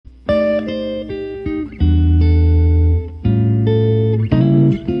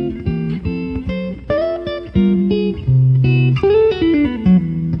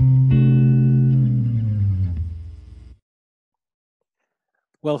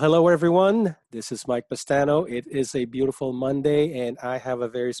Well, hello everyone. This is Mike Pastano. It is a beautiful Monday, and I have a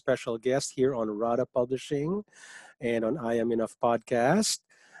very special guest here on Rada Publishing and on I Am Enough podcast.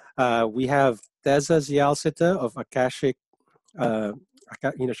 We have Teza Zialsita of Akashic. Uh,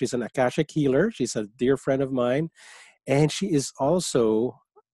 she's an Akashic healer. She's a dear friend of mine, and she is also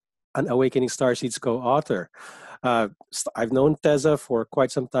an Awakening Starseeds co-author. I've known Teza for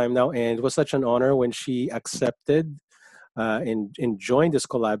quite some time now, and it was such an honor when she accepted and join this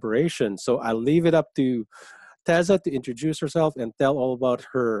collaboration. So I'll leave it up to Teza to introduce herself and tell all about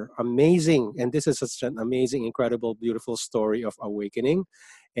her amazing, and this is such an amazing, incredible, beautiful story of awakening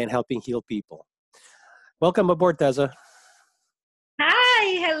and helping heal people. Welcome aboard, Teza.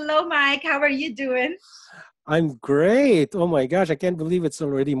 Hi, hello, Mike. How are you doing? I'm great. Oh my gosh, I can't believe it's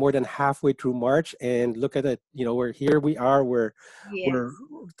already more than halfway through March, and look at it. We're here. We are. We're Yes.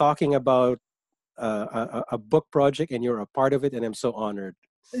 talking about a book project, and you're a part of it, and I'm so honored.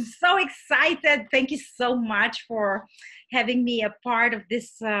 I'm so excited. Thank you so much for having me a part of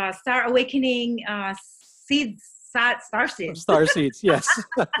this Star Awakening Star Seeds, Star Seeds, yes.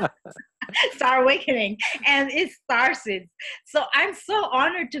 Star Awakening, and it's Star Seeds. So I'm so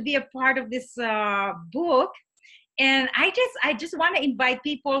honored to be a part of this book, and I just want to invite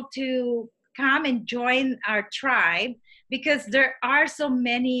people to come and join our tribe because there are so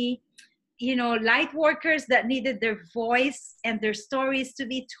many light workers that needed their voice and their stories to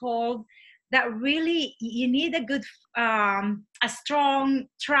be told, that really you need a strong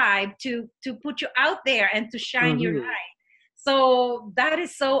tribe to put you out there and to shine your Mhm. light. So that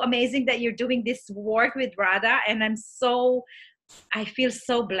is so amazing that you're doing this work with Radha, and I feel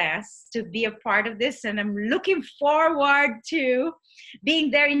so blessed to be a part of this, and I'm looking forward to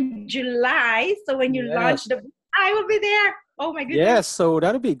being there in July. So when you launch Yes. the book, I will be there. Oh my goodness. Yes, so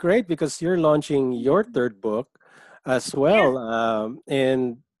that'll be great because you're launching your third book as Yes. well.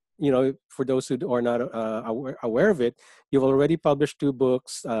 And, for those who are not aware of it, you've already published two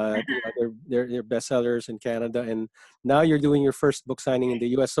books. They're bestsellers in Canada. And now you're doing your first book signing in the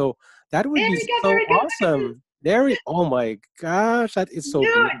US. So that would There be we go, there so we go. awesome. Oh my gosh, that is so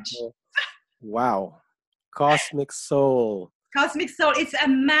Huge. beautiful. Wow. Cosmic Soul. Cosmic Soul. It's a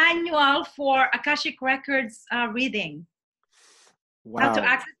manual for Akashic Records reading. How to Wow.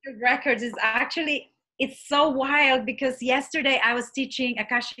 access the records is actually, it's so wild because yesterday I was teaching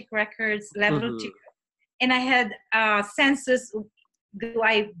Akashic Records level 2, Hmm. and I had census. Do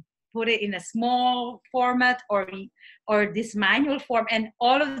I put it in a small format or this manual form? And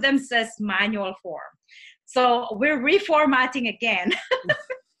all of them says manual form. So we're reformatting again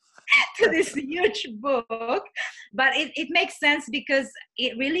to this huge book, but it makes sense because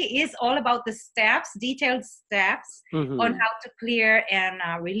it really is all about the steps, detailed steps on Hmm. how to clear and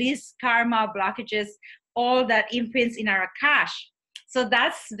release karma blockages, all that imprints in our akash. So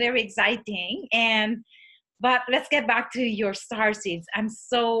that's very exciting. But let's get back to your star seeds. I'm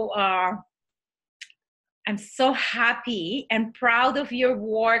so happy and proud of your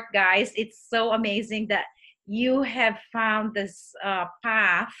work, guys. It's so amazing that you have found this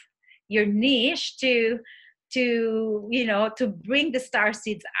path, your niche to bring the star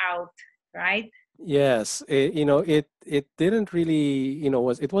seeds out, right? Yes, it didn't really,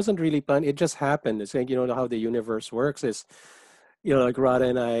 it wasn't really planned. It just happened. It's like, how the universe works is, like Radha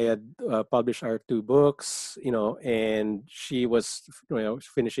and I had published our two books, and she was,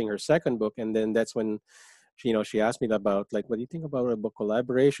 finishing her second book, and then that's when she asked me about, like, what do you think about book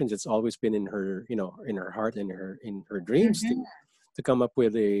collaborations? It's always been in her, in her heart, in her dreams Mm-hmm. to come up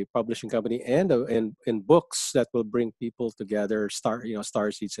with a publishing company and books that will bring people together, star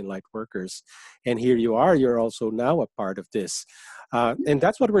seeds and light workers. And here you are, you're also now a part of this. And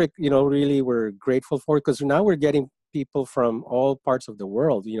that's what we're, really we're grateful for, because now we're getting people from all parts of the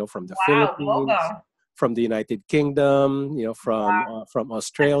world, from the Wow, Philippines, global. from the United Kingdom, from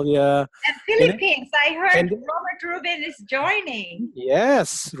Australia, And and Philippines, I heard and Robert Rubin is joining.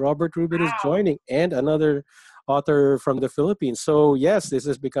 yes, Robert Rubin is Wow. joining, and another author from the Philippines. So yes, this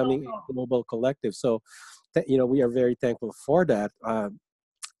is becoming a global collective. So we are very thankful for that.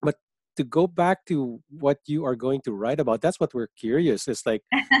 But to go back to what you are going to write about, that's what we're curious. It's like,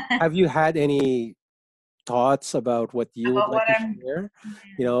 have you had any thoughts about what you would About like what to I'm. share?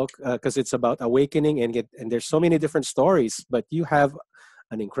 Because it's about awakening, and there's so many different stories, but you have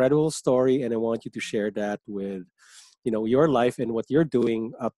an incredible story, and I want you to share that with your life and what you're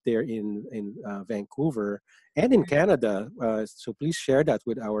doing up there in Vancouver and in Canada. So please share that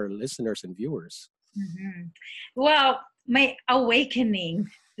with our listeners and viewers. Mhm. Well, my awakening,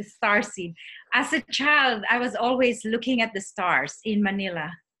 the star seed. As a child, I was always looking at the stars in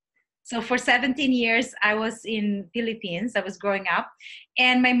Manila. So for 17 years, I was in Philippines. I was growing up.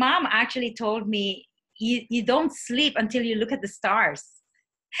 And my mom actually told me, you don't sleep until you look at the stars.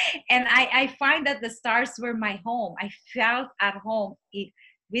 And I find that the stars were my home. I felt at home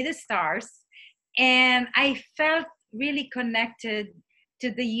with the stars. And I felt really connected to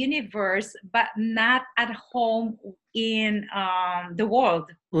the universe, but not at home in the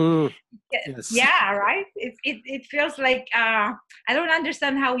world. Mm, yes. Yeah, right. It feels like I don't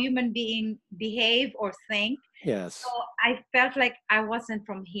understand how human being behave or think. So Yes. I felt like I wasn't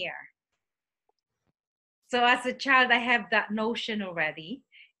from here. So as a child, I have that notion already.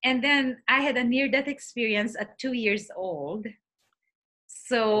 And then I had a near death experience at 2 years old. Oh.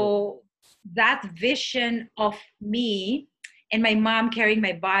 So that vision of me and my mom carrying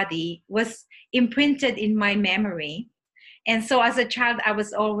my body was imprinted in my memory. And so as a child, I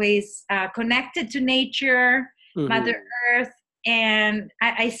was always connected to nature, Mother Mm-hmm. Earth, and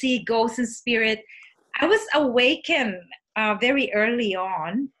I see ghosts and spirit. I was awakened very early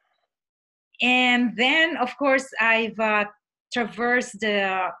on. And then, of course, I've traversed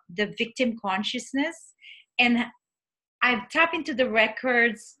the victim consciousness, and I've tapped into the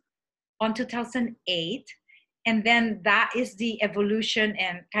records on 2008. And then that is the evolution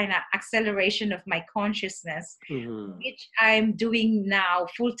and kind of acceleration of my consciousness, Mm-hmm. which I'm doing now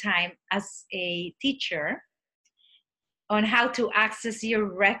full time as a teacher on how to access your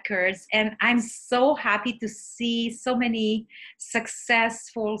records. And I'm so happy to see so many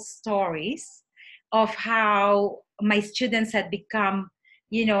successful stories of how my students had become,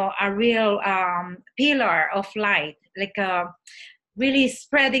 a real pillar of light, like really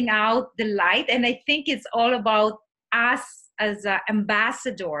spreading out the light. And I think it's all about us as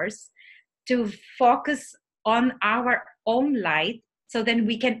ambassadors to focus on our own light so then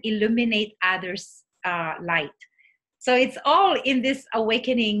we can illuminate others' light. So it's all in this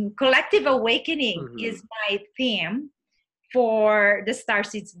awakening, collective awakening Mm-hmm. is my theme for the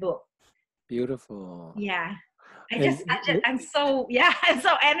Starseeds book. Beautiful. Yeah. And I'm so yeah, I'm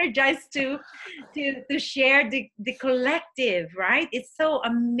so energized to share the collective, right? It's so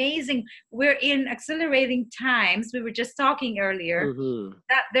amazing. We're in accelerating times. We were just talking earlier mm-hmm.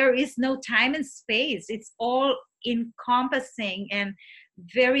 that there is no time and space. It's all encompassing and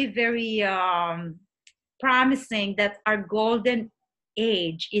very, very promising that our golden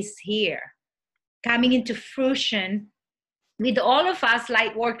age is here, coming into fruition with all of us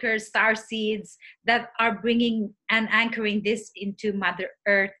light workers, star seeds that are bringing and anchoring this into Mother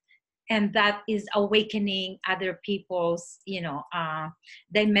Earth, and that is awakening other people's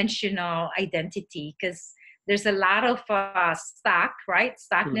dimensional identity, because there's a lot of stuck, right,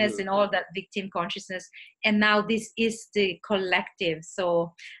 stuckness Mm-hmm. and all that victim consciousness, and now this is the collective.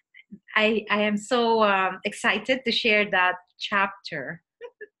 So I am so excited to share that chapter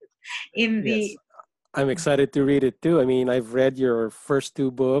in Yes. the. I'm excited to read it too. I mean, I've read your first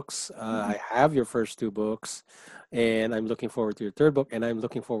two books. I have your first two books, and I'm looking forward to your third book. And I'm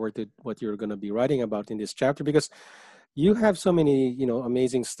looking forward to what you're going to be writing about in this chapter because you have so many,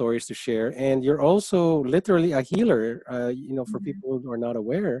 amazing stories to share. And you're also literally a healer. For Mhm. people who are not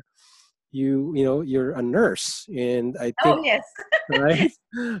aware, you're a nurse, and I think Oh yes. right,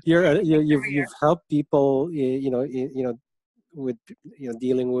 you've Career. helped people, with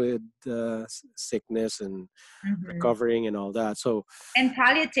dealing with sickness and Mhm. recovering and all that. So, And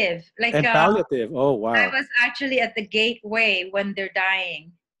palliative, like and palliative. Oh I wow! was actually at the gateway when they're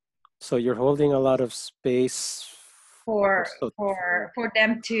dying So you're holding a lot of space for also for for for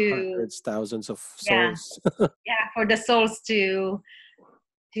them to, hundreds, thousands of yeah, souls. yeah, for the souls to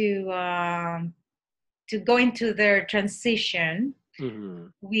to go into their transition hmm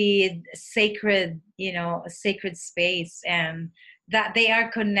with sacred, a sacred space, and that they are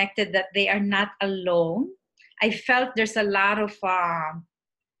connected, that they are not alone. I felt there's a lot of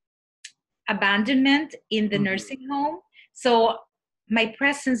abandonment in the hmm nursing home. So my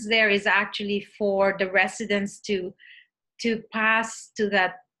presence there is actually for the residents to pass to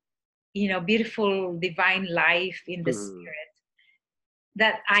that, beautiful divine life in the hmm spirit,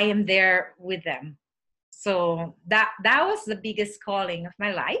 that I am there with them. So that was the biggest calling of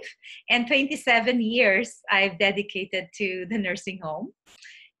my life. And 27 years I've dedicated to the nursing home.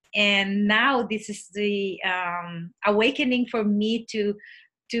 And now this is the awakening for me to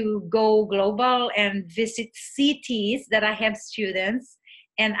go global and visit cities that I have students.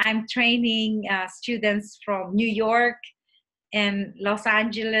 And I'm training students from New York and Los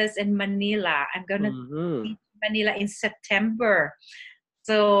Angeles and Manila. I'm going to hmm teach Manila in September.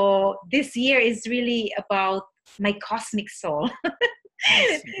 So this year is really about my cosmic soul.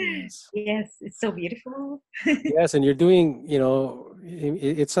 Yes, it is. Yes, it's so beautiful. Yes, and you're doing,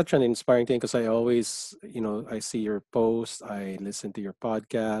 it's such an inspiring thing because I always, I see your posts, I listen to your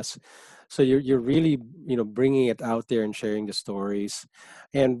podcast. So you're really, bringing it out there and sharing the stories.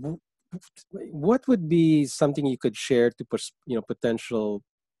 And what would be something you could share to, potential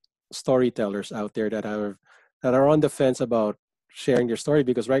storytellers out there that are on the fence about sharing their story?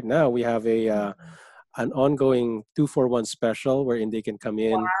 Because right now we have an ongoing 2-for-1 special wherein they can come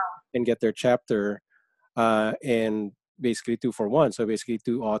in and get their chapter, and basically 2-for-1. So basically,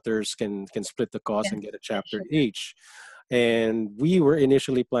 two authors can split the cost and get a chapter each. And we were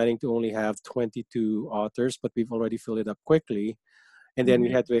initially planning to only have 22 authors, but we've already filled it up quickly. And then we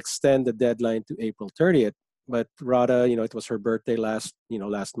Mhm. had to extend the deadline to April 30th. But Rada, it was her birthday last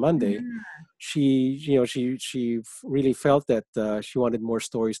Monday. Mhm. She really felt that she wanted more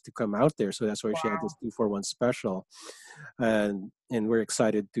stories to come out there, so that's why she had this Wow. 2-for-1 special, and we're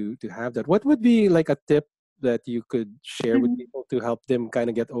excited to have that. What would be like a tip that you could share with Mhm. people to help them kind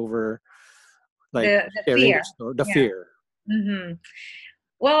of get over like The sharing their fear. story, the Yeah. fear? Hmm.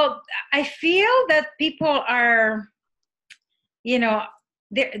 Well, I feel that people are, you know,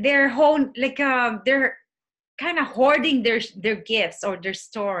 they're whole like they're kind of hoarding their gifts or their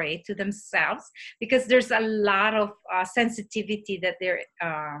story to themselves because there's a lot of sensitivity that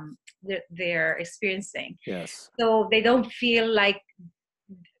they're experiencing. Yes. So they don't feel like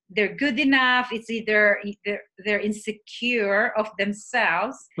they're good enough. It's either they're insecure of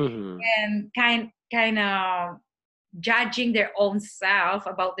themselves Mm-hmm. and kind of judging their own self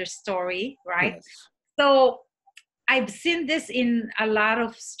about their story, right? Yes. So I've seen this in a lot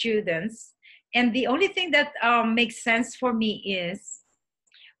of students, and the only thing that makes sense for me is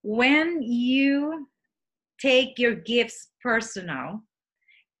when you take your gifts personal,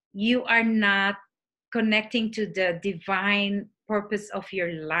 you are not connecting to the divine purpose of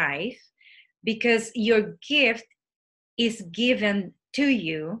your life because your gift is given to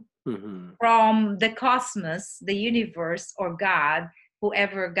you Mm-hmm. from the cosmos, the universe, or God,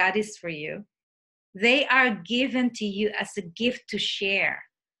 whoever God is for you. They are given to you as a gift to share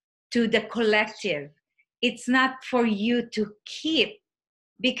to the collective. It's not for you to keep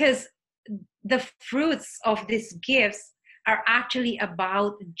because the fruits of these gifts are actually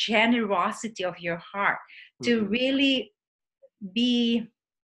about generosity of your heart to Mm-hmm. really be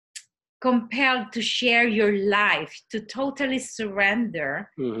compelled to share your life, to totally surrender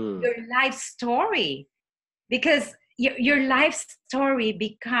Mm-hmm. your life story because your life story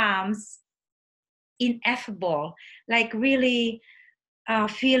becomes ineffable, like really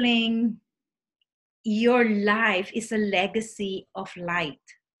feeling your life is a legacy of light.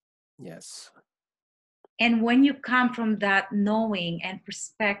 Yes. And when you come from that knowing and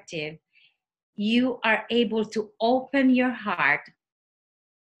perspective, you are able to open your heart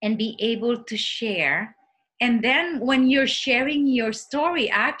and be able to share. And then when you're sharing your story,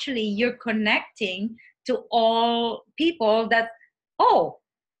 actually, you're connecting to all people that, oh,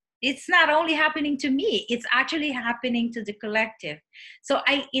 it's not only happening to me, it's actually happening to the collective. So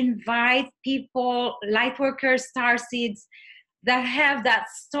I invite people, light workers, star seeds, that have that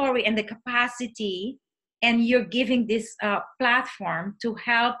story and the capacity, and you're giving this platform to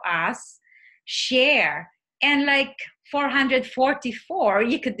help us share. And like 444,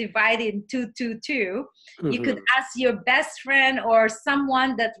 you could divide it in 222. You could Mm-hmm. ask your best friend or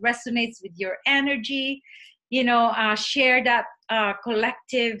someone that resonates with your energy, share that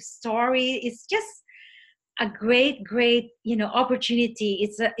collective story. It's just a great opportunity.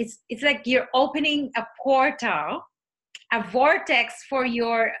 It's like you're opening a portal, a vortex for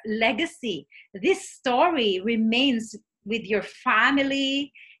your legacy. This story remains with your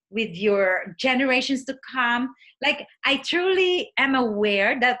family, with your generations to come. Like, I truly am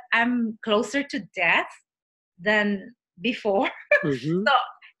aware that I'm closer to death than before. Mm-hmm. So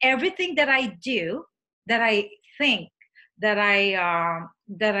everything that I do, that I think, that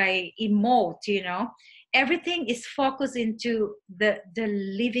I emote, everything is focused into the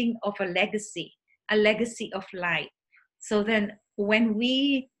living of a legacy of light. So then when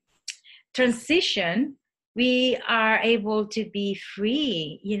we transition, we are able to be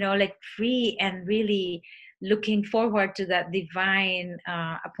free, like free and really looking forward to that divine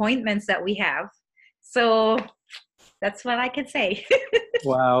appointments that we have. So that's what I can say.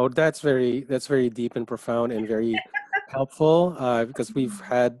 Wow, that's very deep and profound and very helpful, because we've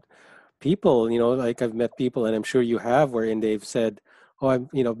had people, like I've met people, and I'm sure you have, wherein they've said, "Oh,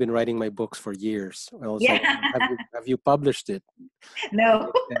 been writing my books for years." Well, it's like, Yeah. have you published it?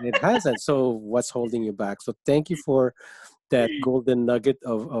 No. And it hasn't. So what's holding you back? So thank you for that golden nugget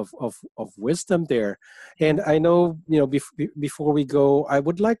of wisdom there. Yeah. And I know, before we go, I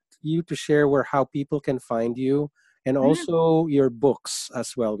would like you to share where how people can find you and Mm. also your books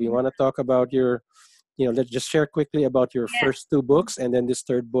as well. We want to talk about your, let's just share quickly about your Yeah. first two books and then this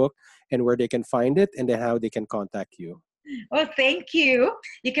third book and where they can find it and then how they can contact you. Well, thank you.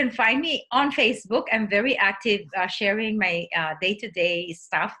 You can find me on Facebook. I'm very active, sharing my day-to-day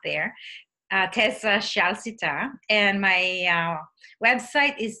stuff there. Tessa Shalsita, and my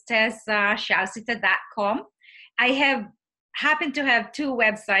website is tessashalsita.com. I have happened to have two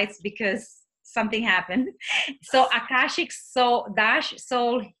websites because something happened. So Akashic Soul Dash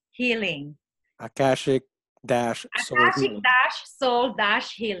Soul Healing. Akashic dash soul Akashic healing Dash Soul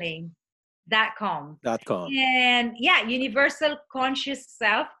Dash Healing.com. dot com. And yeah, Universal Conscious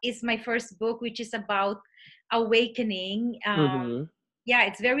Self is my first book, which is about awakening. Mm-hmm. Yeah,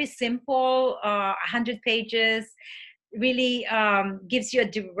 it's very simple, 100 pages, really gives you a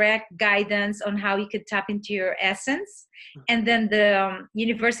direct guidance on how you could tap into your essence. And then the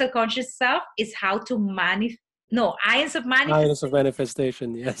Universal Conscious Self is how to Ions of Science of Manifestation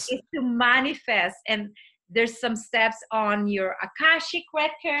manifestation, yes. is to manifest. And there's some steps on your Akashic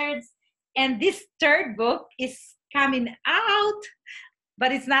records. And this third book is coming out,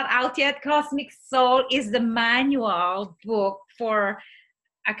 but it's not out yet. Cosmic Soul is the manual book for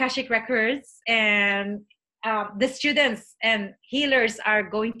Akashic records, and the students and healers are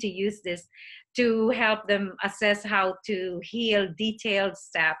going to use this to help them assess how to heal detailed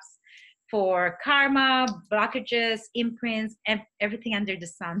steps for karma, blockages, imprints, and everything under the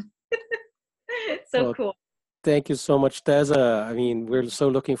sun. So Well, cool. thank you so much, Tessa. I mean, we're so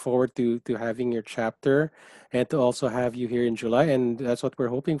looking forward to having your chapter and to also have you here in July. And that's what we're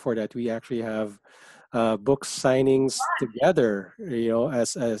hoping for, that we actually have book signings together,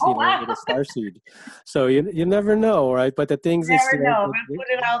 as Oh wow! with a Starseed. So you never know, right? But the things is, Never know. We'll put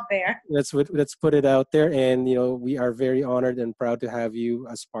it out there. let's put it out there, and we are very honored and proud to have you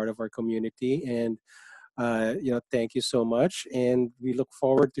as part of our community. And thank you so much, and we look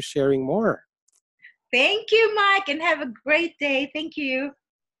forward to sharing more. Thank you, Mike, and have a great day. Thank you.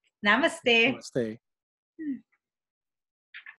 Namaste. Namaste.